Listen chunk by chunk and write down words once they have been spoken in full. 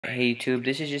Hey YouTube,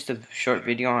 this is just a short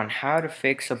video on how to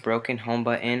fix a broken home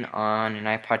button on an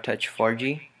iPod Touch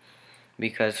 4G,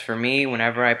 because for me,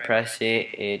 whenever I press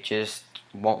it, it just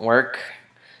won't work.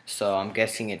 So I'm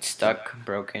guessing it's stuck,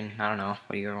 broken, I don't know,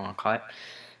 what do you want to call it.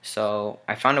 So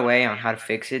I found a way on how to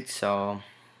fix it. So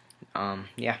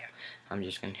yeah, I'm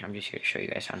just here to show you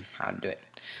guys on how to do it.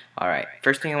 Alright,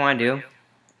 first thing you want to do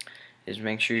is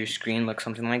make sure your screen looks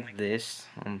something like this,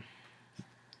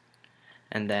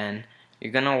 and then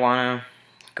you're gonna want to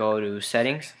go to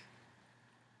settings.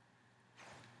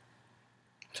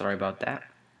 Sorry about that.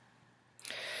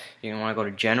 You're gonna want to go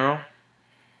to general.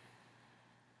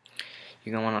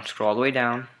 You're gonna want to scroll all the way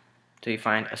down till you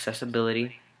find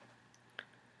accessibility.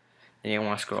 Then you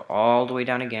want to scroll all the way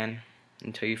down again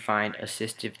until you find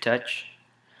AssistiveTouch.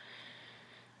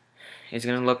 It's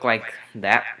gonna look like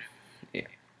that. Yeah.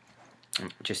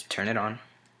 Just turn it on.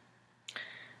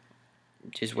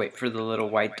 Just wait for the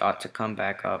little white dot to come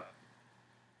back up.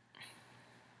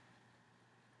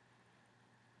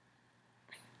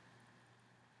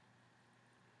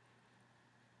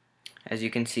 As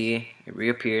you can see, it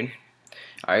reappeared.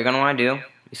 All you're gonna want to do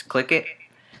is click it,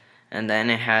 and then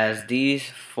it has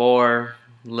these 4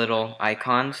 little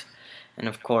icons, and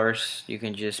of course you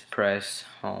can just press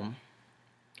home.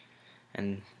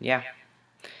 And yeah,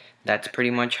 that's pretty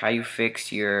much how you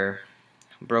fix your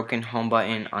broken home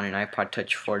button on an iPod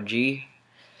Touch 4G.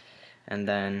 And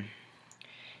then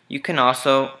you can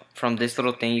also, from this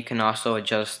little thing, you can also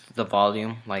adjust the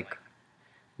volume, like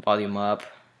volume up,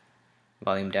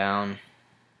 volume down,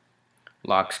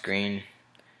 lock screen.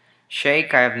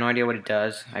 Shake, I have no idea what it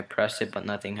does. I press it but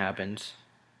nothing happens.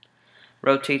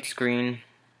 Rotate screen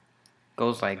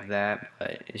goes like that,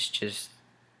 but it's just,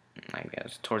 I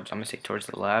guess, I'm gonna say towards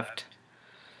the left.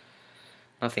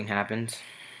 Nothing happens.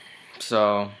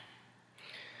 So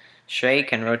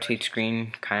shake and rotate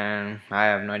screen, I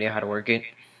have no idea how to work it,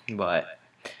 but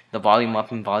the volume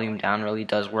up and volume down really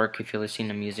does work if you're listening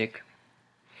to music.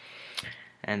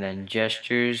 And then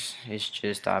gestures is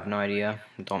just, I have no idea,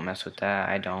 don't mess with that,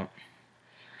 I don't.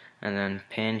 And then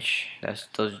pinch,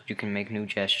 those you can make new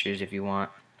gestures if you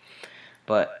want,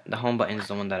 but the home button is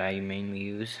the one that I mainly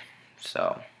use.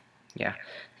 So yeah,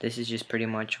 this is just pretty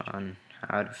much on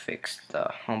how to fix the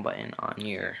home button on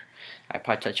your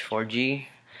iPod Touch 4G.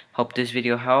 Hope this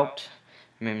video helped.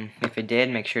 If it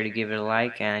did, make sure to give it a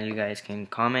like, and you guys can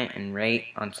comment and rate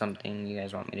on something you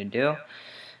guys want me to do,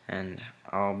 and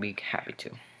I'll be happy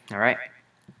to. Alright,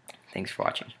 thanks for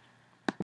watching.